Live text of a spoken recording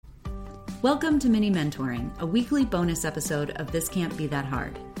Welcome to Mini Mentoring, a weekly bonus episode of This Can't Be That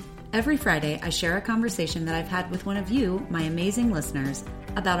Hard. Every Friday, I share a conversation that I've had with one of you, my amazing listeners,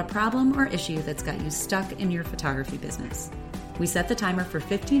 about a problem or issue that's got you stuck in your photography business. We set the timer for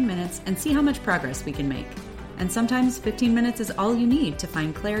 15 minutes and see how much progress we can make. And sometimes 15 minutes is all you need to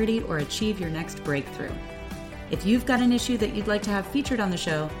find clarity or achieve your next breakthrough. If you've got an issue that you'd like to have featured on the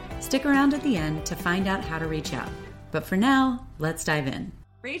show, stick around at the end to find out how to reach out. But for now, let's dive in.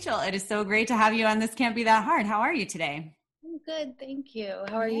 Rachel, it is so great to have you on This Can't Be That Hard. How are you today? I'm good, thank you.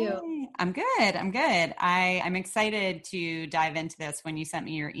 How are you? I'm good. I'm excited to dive into this. When you sent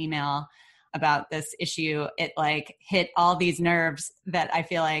me your email about this issue, it hit all these nerves that I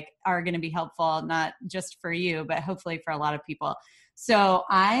feel like are going to be helpful, not just for you, but hopefully for a lot of people. So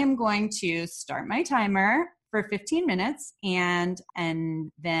I'm going to start my timer for 15 minutes and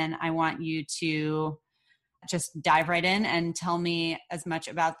then I want you to just dive right in and tell me as much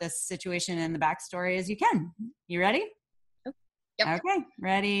about this situation and the backstory as you can. You ready? Yep. Okay,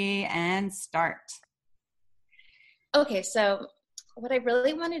 ready and start. Okay, so what I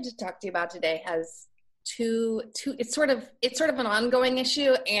really wanted to talk to you about today has two it's sort of an ongoing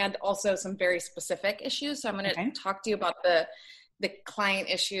issue and also some very specific issues. So I'm going to talk to you about the client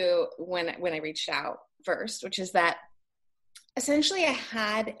issue when I reached out first, which is that essentially I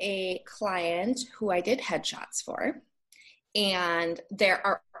had a client who I did headshots for, and there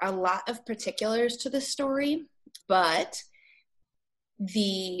are a lot of particulars to this story, but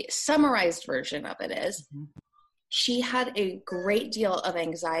the summarized version of it is she had a great deal of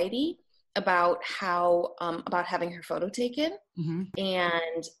anxiety about about having her photo taken,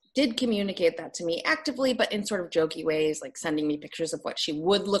 and did communicate that to me actively, but in sort of jokey ways, like sending me pictures of what she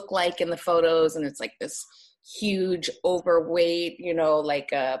would look like in the photos. And it's like this huge overweight,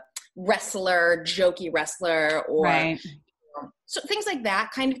 like a jokey wrestler, or right. So things like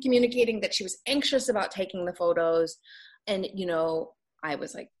that, kind of communicating that she was anxious about taking the photos. And, I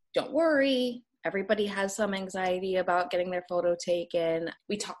was like, don't worry. Everybody has some anxiety about getting their photo taken.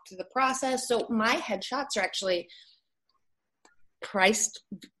 We talked through the process. So my headshots are actually priced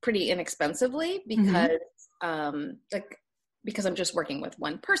pretty inexpensively because, because I'm just working with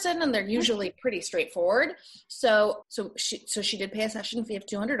one person and they're usually pretty straightforward. So she did pay a session fee of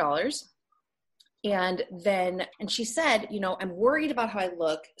 $200. And she said, I'm worried about how I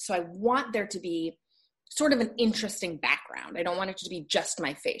look. So I want there to be sort of an interesting background. I don't want it to be just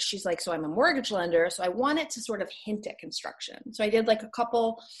my face. She's like, so I'm a mortgage lender, so I want it to sort of hint at construction. So I did like a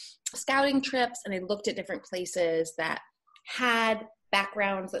couple scouting trips and I looked at different places that had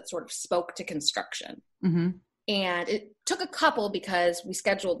backgrounds that sort of spoke to construction. And it took a couple because we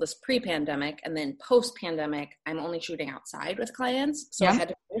scheduled this pre-pandemic, and then post-pandemic, I'm only shooting outside with clients. So I had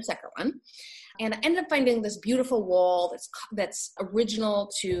to do a second one. And I ended up finding this beautiful wall that's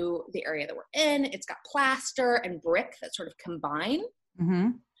original to the area that we're in. It's got plaster and brick that sort of combine.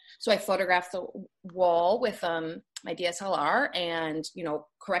 So I photographed the wall with my DSLR and,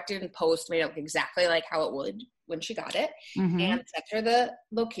 corrected in post, made it look exactly like how it would when she got it, and sent her the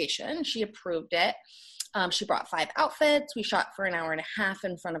location. She approved it. She brought 5 outfits. We shot for an hour and a half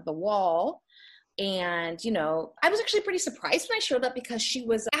in front of the wall. And, I was actually pretty surprised when I showed up because she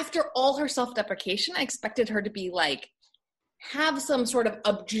was, after all her self-deprecation, I expected her to be like, have some sort of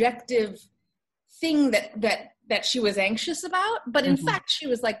objective thing that she was anxious about. But in fact, she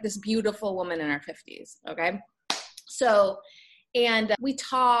was like this beautiful woman in her 50s. Okay. So, and we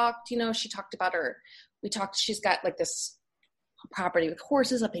talked, she talked about she's got like this property with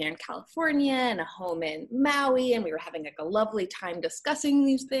horses up here in California and a home in Maui, and we were having like a lovely time discussing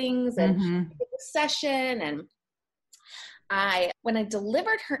these things and the session. And when I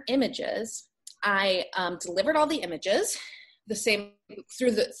delivered her images, I delivered all the images the same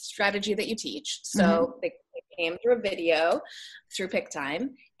through the strategy that you teach. So they came through a video through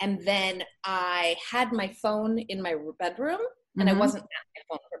PicTime, and then I had my phone in my bedroom. And I wasn't at my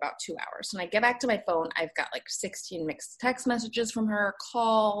phone for about 2 hours. When I get back to my phone, I've got like 16 mixed text messages from her,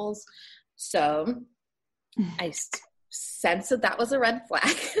 calls. So I sensed that was a red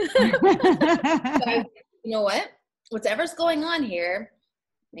flag. So you know what? Whatever's going on here,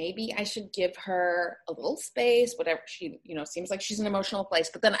 maybe I should give her a little space, whatever. She, seems like she's in an emotional place.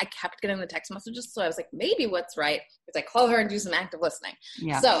 But then I kept getting the text messages. So I was like, maybe what's right is I call her and do some active listening.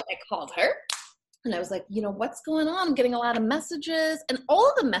 Yeah. So I called her. And I was like, what's going on? I'm getting a lot of messages. And all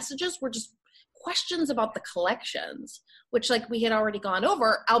of the messages were just questions about the collections, which like we had already gone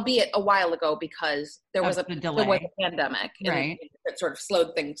over, albeit a while ago because there was a pandemic. And it sort of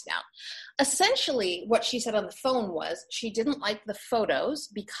slowed things down. Essentially, what she said on the phone was she didn't like the photos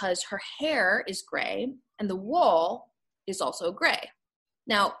because her hair is gray and the wall is also gray.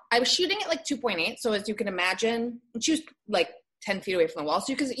 Now, I was shooting at like 2.8. So as you can imagine, she was like 10 feet away from the wall.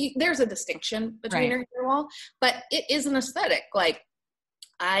 So there's a distinction between her hair and wall, but it is an aesthetic. Like,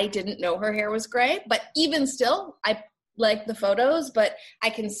 I didn't know her hair was gray, but even still, I like the photos, but I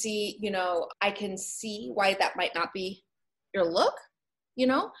can see why that might not be your look,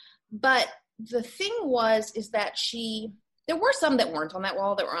 but the thing is that there were some that weren't on that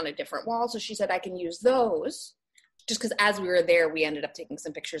wall, that were on a different wall. So she said, I can use those, just because as we were there, we ended up taking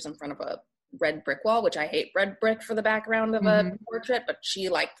some pictures in front of a red brick wall, which I hate red brick for the background of a portrait, but she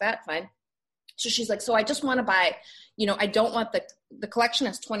liked that. Fine. So she's like, so I just want to buy, I don't want the collection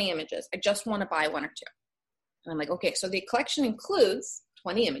has 20 images. I just want to buy 1 or 2. And I'm like, okay, so the collection includes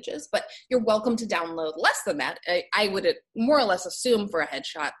 20 images, but you're welcome to download less than that. I would more or less assume for a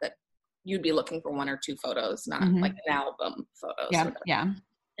headshot that you'd be looking for 1 or 2 photos, not like an album photos. Yeah. Yeah.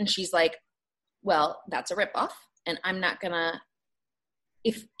 And she's like, well, that's a ripoff. And I'm not gonna,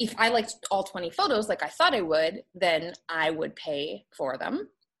 if I liked all 20 photos like I thought I would, then I would pay for them.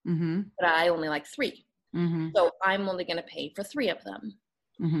 Mm-hmm. But I only like 3. Mm-hmm. So I'm only going to pay for 3 of them.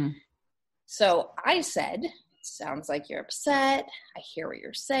 Mm-hmm. So I said, sounds like you're upset. I hear what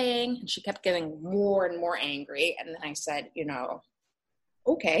you're saying. And she kept getting more and more angry. And then I said,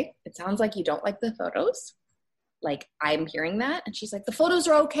 okay, it sounds like you don't like the photos. Like, I'm hearing that. And she's like, the photos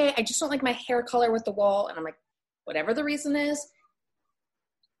are okay. I just don't like my hair color with the wall. And I'm like, whatever the reason is,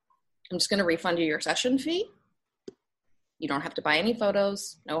 I'm just going to refund you your session fee. You don't have to buy any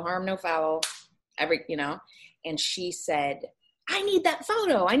photos. No harm, no foul. And she said, I need that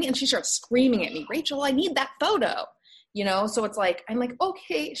photo. And she starts screaming at me, Rachel, I need that photo. So it's like, I'm like,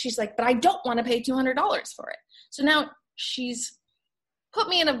 okay. She's like, but I don't want to pay $200 for it. So now she's put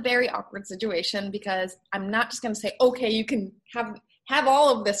me in a very awkward situation, because I'm not just going to say, okay, you can have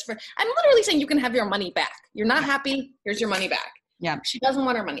all of this I'm literally saying you can have your money back. You're not happy. Here's your money back. Yeah. She doesn't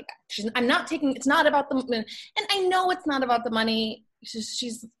want her money back. It's not about the, and I know it's not about the money.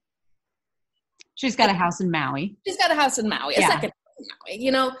 She's got a house in Maui. She's got a house in Maui, a second house in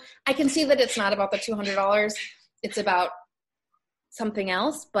Maui. I can see that it's not about the $200. It's about something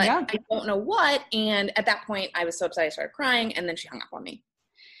else, but I don't know what. And at that point I was so upset I started crying, and then she hung up on me.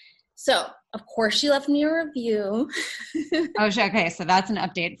 So of course she left me a review. Okay. So that's an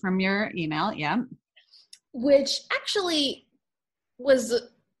update from your email. Yeah. Which actually was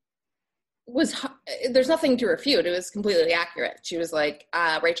there's nothing to refute. It was completely accurate. She was like,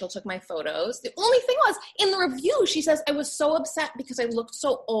 Rachel took my photos. The only thing was, in the review, she says, I was so upset because I looked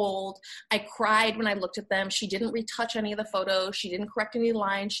so old. I cried when I looked at them. She didn't retouch any of the photos. She didn't correct any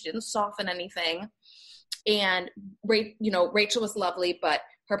lines. She didn't soften anything. And, Rachel was lovely, but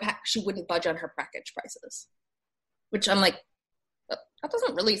she wouldn't budge on her package prices, which I'm like, that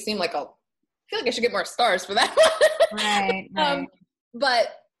doesn't really seem like I feel like I should get more stars for that one. Right. But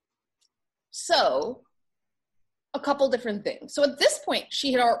so a couple different things. So at this point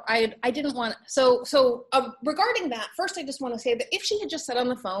I didn't want, regarding that, first, I just want to say that if she had just said on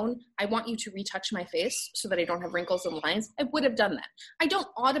the phone, I want you to retouch my face so that I don't have wrinkles and lines, I would have done that. I don't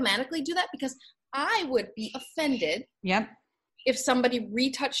automatically do that because I would be offended. Yep. If somebody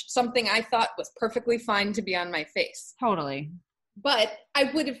retouched something I thought was perfectly fine to be on my face. Totally. But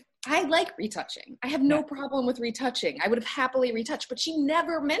I like retouching. I have no problem with retouching. I would have happily retouched, but she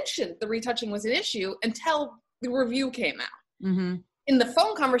never mentioned the retouching was an issue until the review came out. Mm-hmm. In the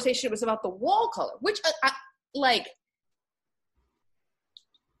phone conversation, it was about the wall color, which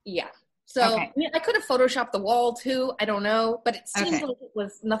So I could have photoshopped the wall too. I don't know, but it seems like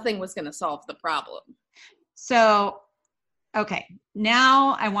nothing was going to solve the problem. So, okay.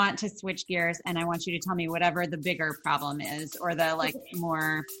 Now I want to switch gears, and I want you to tell me whatever the bigger problem is, or the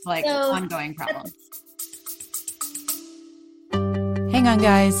more ongoing problem. Hang on,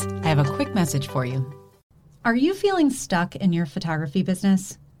 guys. I have a quick message for you. Are you feeling stuck in your photography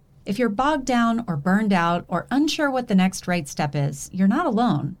business? If you're bogged down or burned out or unsure what the next right step is, you're not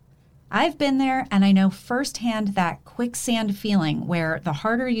alone. I've been there, and I know firsthand that quicksand feeling where the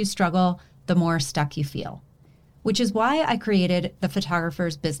harder you struggle, the more stuck you feel. Which is why I created the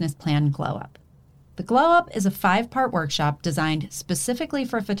Photographer's Business Plan Glow Up. The Glow Up is a 5-part workshop designed specifically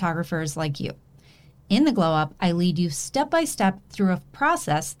for photographers like you. In the Glow Up, I lead you step by step through a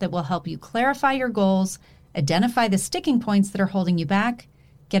process that will help you clarify your goals, identify the sticking points that are holding you back,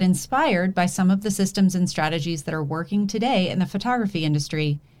 get inspired by some of the systems and strategies that are working today in the photography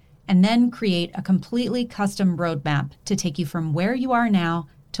industry, and then create a completely custom roadmap to take you from where you are now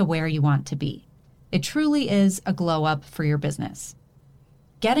to where you want to be. It truly is a glow up for your business.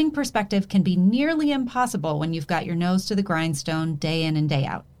 Getting perspective can be nearly impossible when you've got your nose to the grindstone day in and day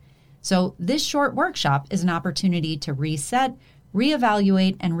out. So this short workshop is an opportunity to reset,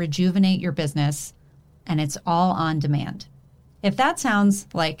 reevaluate and rejuvenate your business, and it's all on demand. If that sounds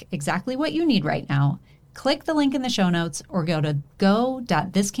like exactly what you need right now, click the link in the show notes or go to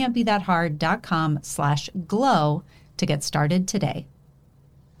go.thiscan'tbethathard.com/glow to get started today.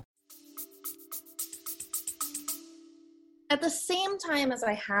 At the same time as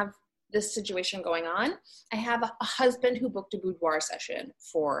I have this situation going on, I have a husband who booked a boudoir session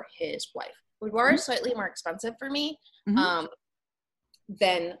for his wife. Boudoir is slightly more expensive for me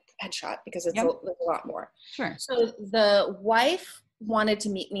than headshot because it's a lot more. Sure. So the wife wanted to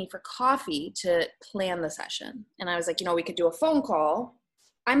meet me for coffee to plan the session. And I was like, we could do a phone call.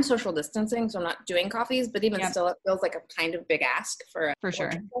 I'm social distancing, so I'm not doing coffees, but even still, it feels like a kind of big ask for a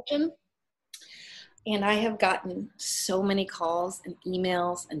session. And I have gotten so many calls and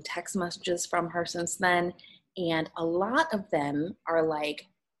emails and text messages from her since then. And a lot of them are like,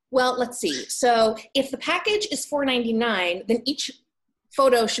 well, let's see. So if the package is $4.99, then each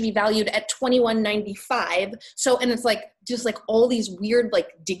photo should be valued at $21.95. So, and it's like, just like all these weird,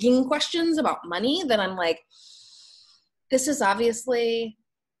 like digging questions about money that I'm like, this is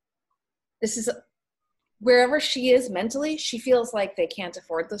wherever she is mentally, she feels like they can't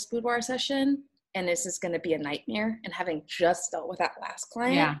afford this boudoir session. And this is going to be a nightmare. And having just dealt with that last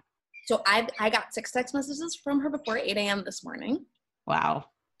client. Yeah. So I got 6 text messages from her before 8 a.m. this morning. Wow.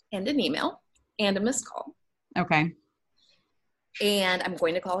 And an email and a missed call. Okay. And I'm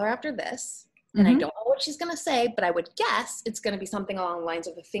going to call her after this. And I don't know what she's going to say, but I would guess it's going to be something along the lines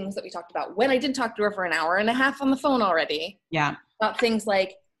of the things that we talked about when I did talk to her for an hour and a half on the phone already. Yeah. About things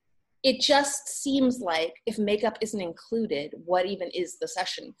like, it just seems like if makeup isn't included, what even is the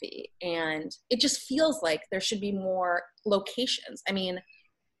session fee? And it just feels like there should be more locations. I mean,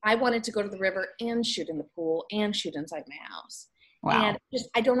 I wanted to go to the river and shoot in the pool and shoot inside my house. Wow. And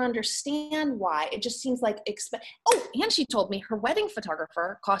I don't understand why. It just seems like and she told me her wedding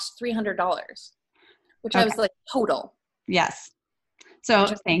photographer cost $300, which I was like, total. Yes. So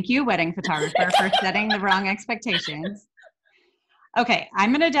thank you, wedding photographer, for setting the wrong expectations. Okay,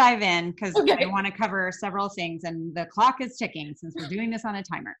 I'm going to dive in because I want to cover several things, and the clock is ticking since we're doing this on a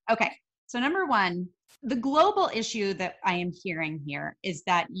timer. Okay, so number one, the global issue that I am hearing here is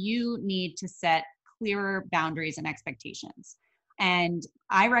that you need to set clearer boundaries and expectations. And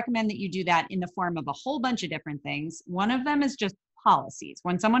I recommend that you do that in the form of a whole bunch of different things. One of them is just policies.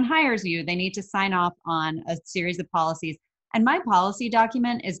 When someone hires you, they need to sign off on a series of policies. And my policy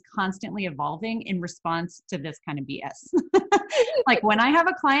document is constantly evolving in response to this kind of BS. Like when I have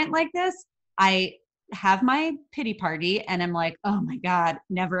a client like this, I have my pity party and I'm like, oh my God,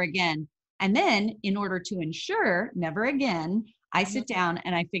 never again. And then in order to ensure never again, I sit down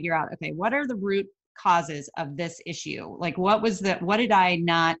and I figure out, okay, what are the root causes of this issue? Like what did I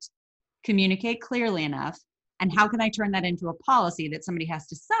not communicate clearly enough? And how can I turn that into a policy that somebody has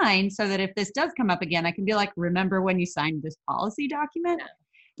to sign so that if this does come up again, I can be like, remember when you signed this policy document? Yeah.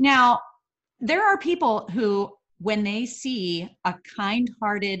 Now, there are people who, when they see a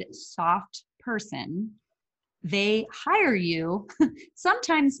kind-hearted, soft person, they hire you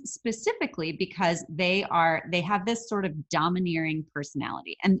sometimes specifically because they have this sort of domineering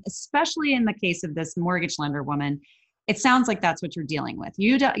personality. And especially in the case of this mortgage lender woman, it sounds like that's what you're dealing with.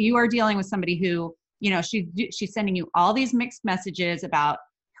 You are dealing with somebody who, she's sending you all these mixed messages about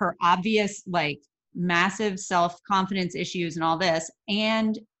her obvious, like massive self-confidence issues and all this.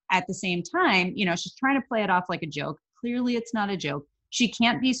 And at the same time, she's trying to play it off like a joke. Clearly it's not a joke. She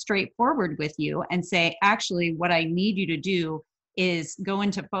can't be straightforward with you and say, actually, what I need you to do is go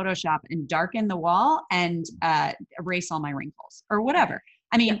into Photoshop and darken the wall and erase all my wrinkles or whatever.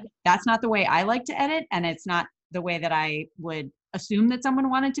 I mean, That's not the way I like to edit. And it's not the way that I would assume that someone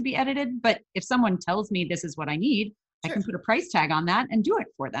wanted to be edited. But if someone tells me this is what I need, sure, I can put a price tag on that and do it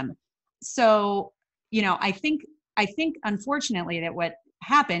for them. So, I think unfortunately that what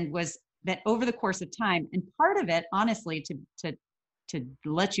happened was that over the course of time, and part of it, honestly, to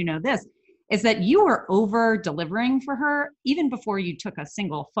let you know this, is that you were over delivering for her even before you took a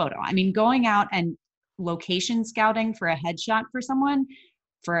single photo. I mean, going out and location scouting for a headshot for someone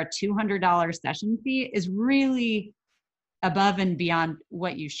for a $200 session fee is really above and beyond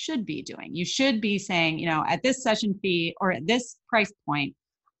what you should be doing. You should be saying, at this session fee or at this price point,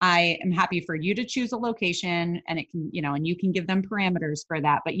 I am happy for you to choose a location and it can, and you can give them parameters for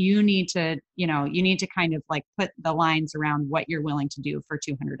that, but you need to kind of like put the lines around what you're willing to do for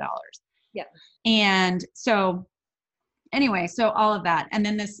 $200. Yeah. And so anyway, so all of that. And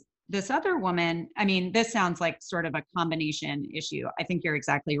then this other woman, I mean, this sounds like sort of a combination issue. I think you're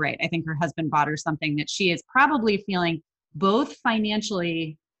exactly right. I think her husband bought her something that she is probably feeling both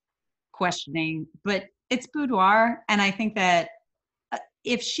financially questioning, but it's boudoir. And I think that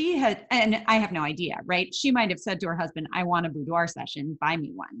if she had, and I have no idea, right? She might have said to her husband, I want a boudoir session, buy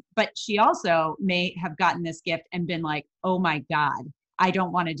me one. But she also may have gotten this gift and been like, oh my God, I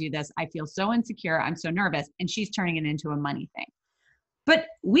don't want to do this. I feel so insecure. I'm so nervous. And she's turning it into a money thing. But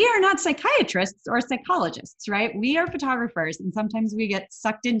we are not psychiatrists or psychologists, right? We are photographers. And sometimes we get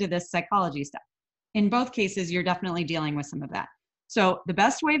sucked into this psychology stuff. In both cases, you're definitely dealing with some of that. So the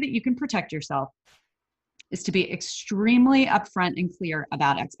best way that you can protect yourself is to be extremely upfront and clear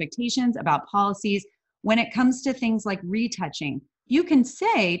about expectations, about policies. When it comes to things like retouching, you can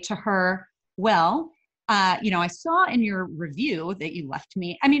say to her, well, I saw in your review that you left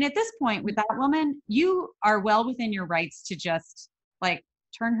me. I mean, at this point with that woman, you are well within your rights to just like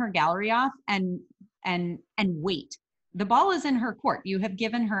turn her gallery off and wait. The ball is in her court. You have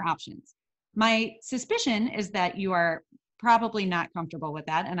given her options. My suspicion is that you are probably not comfortable with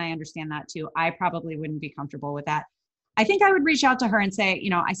that. And I understand that too. I probably wouldn't be comfortable with that. I think I would reach out to her and say,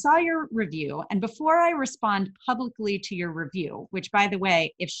 I saw your review. And before I respond publicly to your review, which by the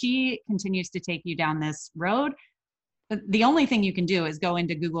way, if she continues to take you down this road, the only thing you can do is go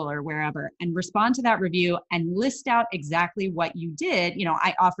into Google or wherever and respond to that review and list out exactly what you did.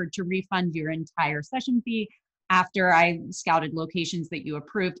 I offered to refund your entire session fee after I scouted locations that you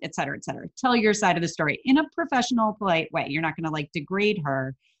approved, et cetera, et cetera. Tell your side of the story in a professional, polite way. You're not going to like degrade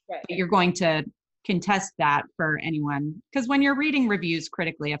her, right? But you're going to contest that for anyone. Because when you're reading reviews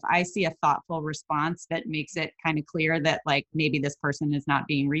critically, if I see a thoughtful response that makes it kind of clear that like maybe this person is not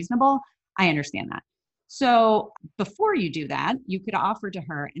being reasonable, I understand that. So before you do that, you could offer to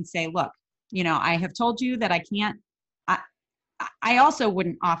her and say, look, I have told you that I can't, I also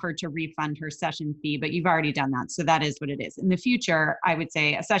wouldn't offer to refund her session fee, but you've already done that. So that is what it is. In the future, I would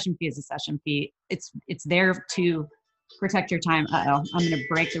say a session fee is a session fee. It's there to protect your time. I'm going to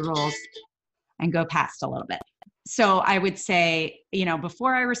break the rules and go past a little bit. So I would say,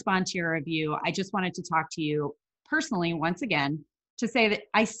 before I respond to your review, I just wanted to talk to you personally, once again, to say that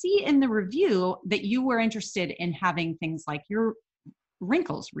I see in the review that you were interested in having things like your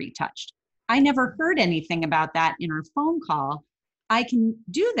wrinkles retouched. I never heard anything about that in our phone call. I can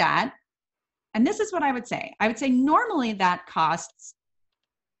do that. And this is what I would say. I would say normally that costs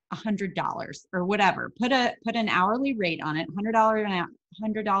 $100 or whatever. Put an hourly rate on it,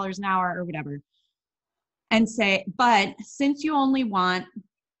 $100 an hour or whatever. And say, but since you only want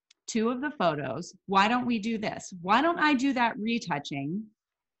 2 of the photos, why don't we do this? Why don't I do that retouching?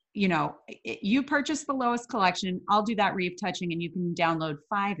 You purchase the lowest collection, I'll do that retouching and you can download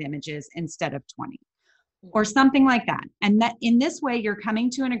 5 images instead of 20. Or something like that. And that in this way, you're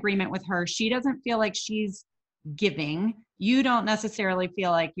coming to an agreement with her. She doesn't feel like she's giving. You don't necessarily feel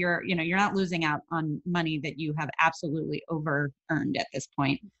like you're not losing out on money that you have absolutely over earned at this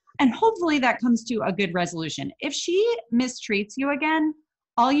point. And hopefully that comes to a good resolution. If she mistreats you again,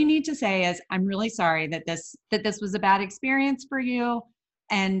 all you need to say is, I'm really sorry that this was a bad experience for you.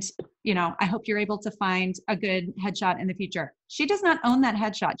 And, I hope you're able to find a good headshot in the future. She does not own that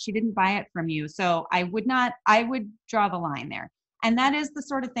headshot. She didn't buy it from you. So I would draw the line there. And that is the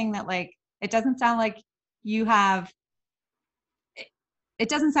sort of thing that like, it doesn't sound like you have, it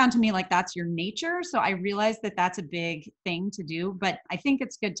doesn't sound to me like that's your nature. So I realize that that's a big thing to do, but I think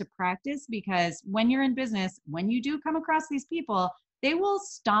it's good to practice because when you're in business, when you do come across these people, they will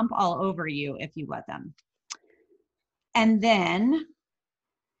stomp all over you if you let them. And then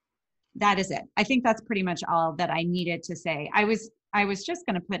that is it. I think that's pretty much all that I needed to say. I was just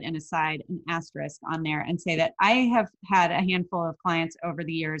going to put an asterisk on there and say that I have had a handful of clients over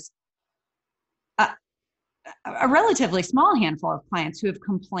the years, a relatively small handful of clients who have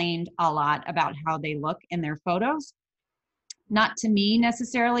complained a lot about how they look in their photos. Not to me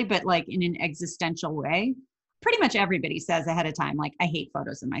necessarily, but like in an existential way. Pretty much everybody says ahead of time, like, I hate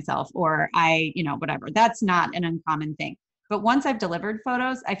photos of myself or I, whatever. That's not an uncommon thing. But once I've delivered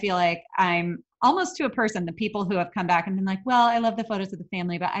photos, I feel like I'm almost to a person, the people who have come back and been like, well, I love the photos of the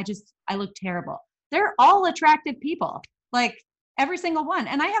family, but I look terrible. They're all attractive people, like every single one.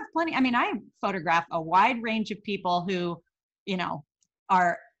 And I have plenty, I photograph a wide range of people who,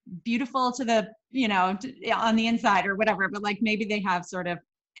 are beautiful to the, on the inside or whatever, but like maybe they have sort of,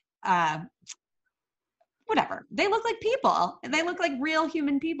 whatever. They look like people. They look like real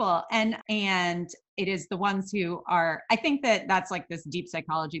human people. And it is the ones who are, I think that that's like this deep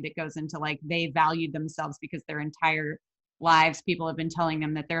psychology that goes into like, they value themselves because their entire lives, people have been telling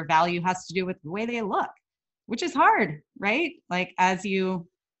them that their value has to do with the way they look, which is hard, right? Like as you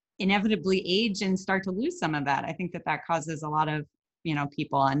inevitably age and start to lose some of that, I think that causes a lot of,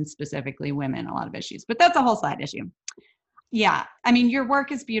 people and specifically women, a lot of issues, but that's a whole side issue. Yeah. Your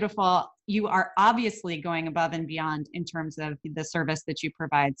work is beautiful. you are obviously going above and beyond in terms of the service that you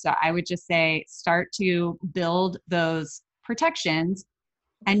provide. So I would just say, start to build those protections.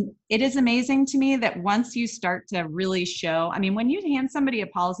 And it is amazing to me that once you start to really show, I mean, when you hand somebody a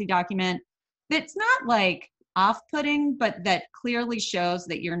policy document that's not like off-putting, but that clearly shows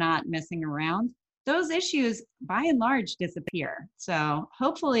that you're not messing around, those issues by and large disappear. So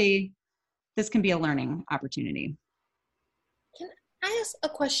hopefully this can be a learning opportunity. Can I ask a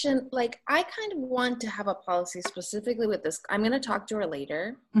question? Like, I kind of want to have a policy specifically with this. I'm going to talk to her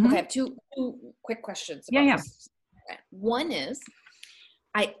later. Mm-hmm. Okay, I have two quick questions about this. Okay. One is,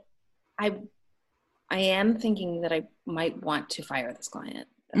 I am thinking that I might want to fire this client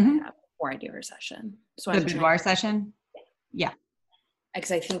that I have before I do her session. So the boudoir session? Yeah.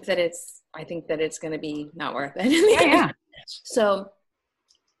 Because I think that it's going to be not worth it. Yeah. So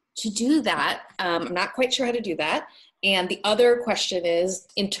to do that, I'm not quite sure how to do that. And the other question is,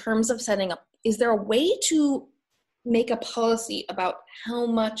 in terms of setting up, is there a way to make a policy about how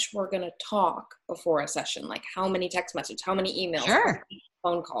much we're going to talk before a session? Like how many text messages, how many emails, sure,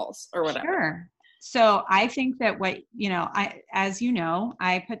 phone calls, or whatever? Sure. So I think that as you know,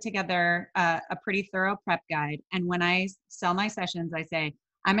 I put together a pretty thorough prep guide. And when I sell my sessions, I say,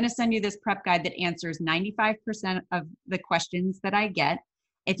 I'm going to send you this prep guide that answers 95% of the questions that I get.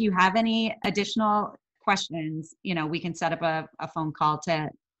 If you have any additional questions, we can set up a phone call to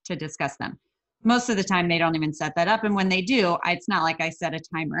discuss them. Most of the time they don't even set that up. And when they do, it's not like I set a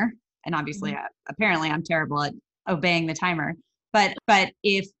timer. And obviously, apparently I'm terrible at obeying the timer. But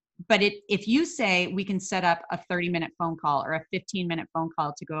if you say we can set up a 30-minute phone call or a 15-minute phone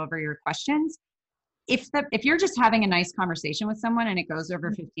call to go over your questions, if you're just having a nice conversation with someone and it goes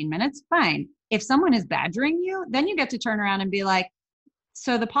over 15 minutes, fine. If someone is badgering you, then you get to turn around and be like,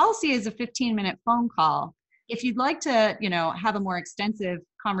 so the policy is a 15-minute phone call. If you'd like to, have a more extensive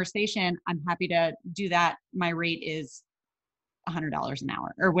conversation, I'm happy to do that. My rate is $100 an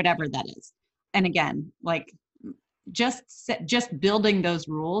hour or whatever that is. And again, like just building those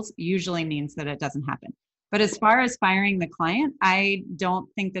rules usually means that it doesn't happen. But as far as firing the client, I don't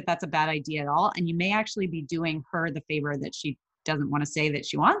think that that's a bad idea at all. And you may actually be doing her the favor that she doesn't want to say that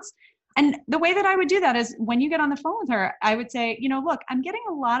she wants. And the way that I would do that is when you get on the phone with her, I would say, look, I'm getting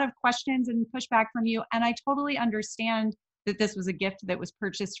a lot of questions and pushback from you. And I totally understand that this was a gift that was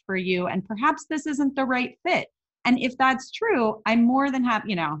purchased for you. And perhaps this isn't the right fit. And if that's true, I'm more than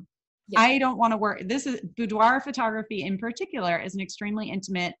happy, I don't want to work. This is boudoir photography in particular is an extremely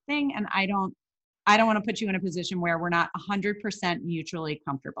intimate thing. And I don't want to put you in a position where we're not 100% mutually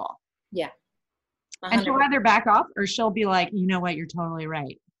comfortable. Yeah. 100%. And she'll either back off or she'll be like, you know what, you're totally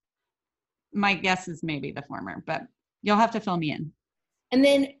right. My guess is maybe the former, but you'll have to fill me in. And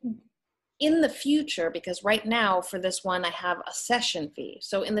then in the future, because right now for this one, I have a session fee.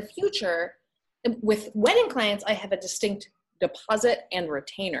 So in the future, with wedding clients, I have a distinct deposit and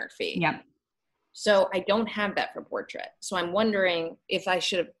retainer fee. Yep. So I don't have that for portrait. So I'm wondering if I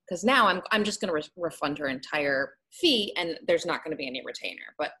should have, because now I'm just going to refund her entire fee and there's not going to be any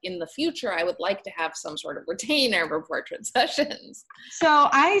retainer. But in the future, I would like to have some sort of retainer for portrait sessions. So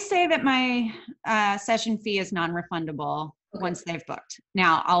I say that my session fee is non-refundable once they've booked.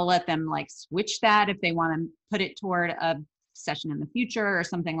 Now I'll let them switch that if they want to put it toward a session in the future or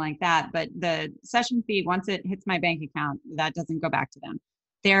something like that. But the session fee, once it hits my bank account, that doesn't go back to them.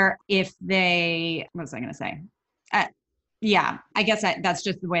 What was I going to say? Yeah, I guess that's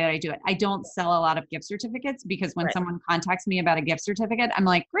just the way that I do it. I don't sell a lot of gift certificates because when someone contacts me about a gift certificate, I'm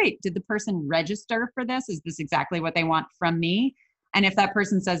like, great, did the person register for this? Is this exactly what they want from me? And if that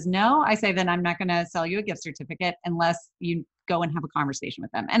person says no, I say, then I'm not going to sell you a gift certificate unless you go and have a conversation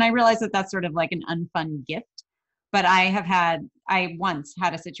with them. And I realize that that's sort of like an unfun gift. But I once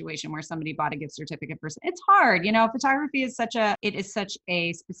had a situation where somebody bought a gift certificate for, it's hard, photography is such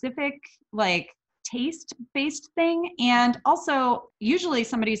a specific, taste-based thing. And also usually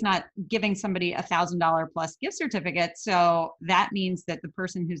somebody's not giving somebody $1,000 plus gift certificate. So that means that the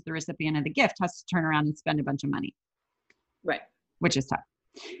person who's the recipient of the gift has to turn around and spend a bunch of money. Right. Which is tough.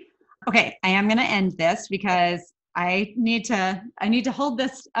 Okay. I am going to end this because I need to hold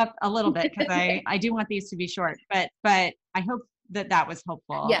this up a little bit because I do want these to be short, but I hope that was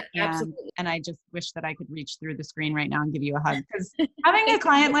helpful. Yeah, absolutely. And I just wish that I could reach through the screen right now and give you a hug because having a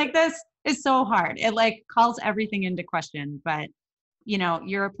client like this is so hard. It calls everything into question, but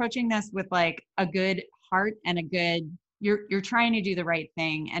you're approaching this with a good heart and you're trying to do the right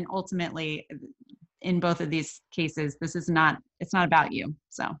thing. And ultimately in both of these cases, it's not about you.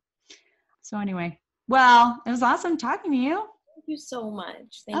 So anyway. Well, it was awesome talking to you. Thank you so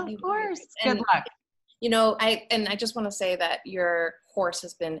much. Thank you. Of course. Good luck. I just want to say that your course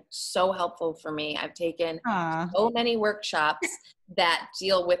has been so helpful for me. I've taken so many workshops that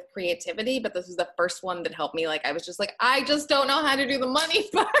deal with creativity, but this is the first one that helped me. Like, I was just like, I just don't know how to do the money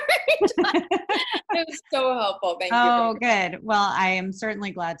part. It was so helpful. Thank you. Oh, good. Well, I am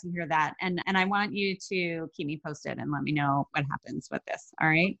certainly glad to hear that. And I want you to keep me posted and let me know what happens with this. All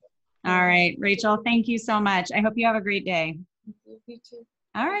right. All right, Rachel, thank you so much. I hope you have a great day. You too.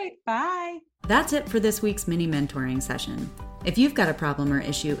 All right, bye. That's it for this week's mini mentoring session. If you've got a problem or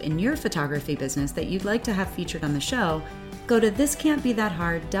issue in your photography business that you'd like to have featured on the show, go to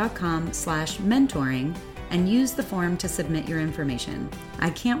thiscan'tbethathard.com/mentoring and use the form to submit your information. I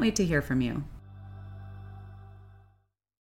can't wait to hear from you.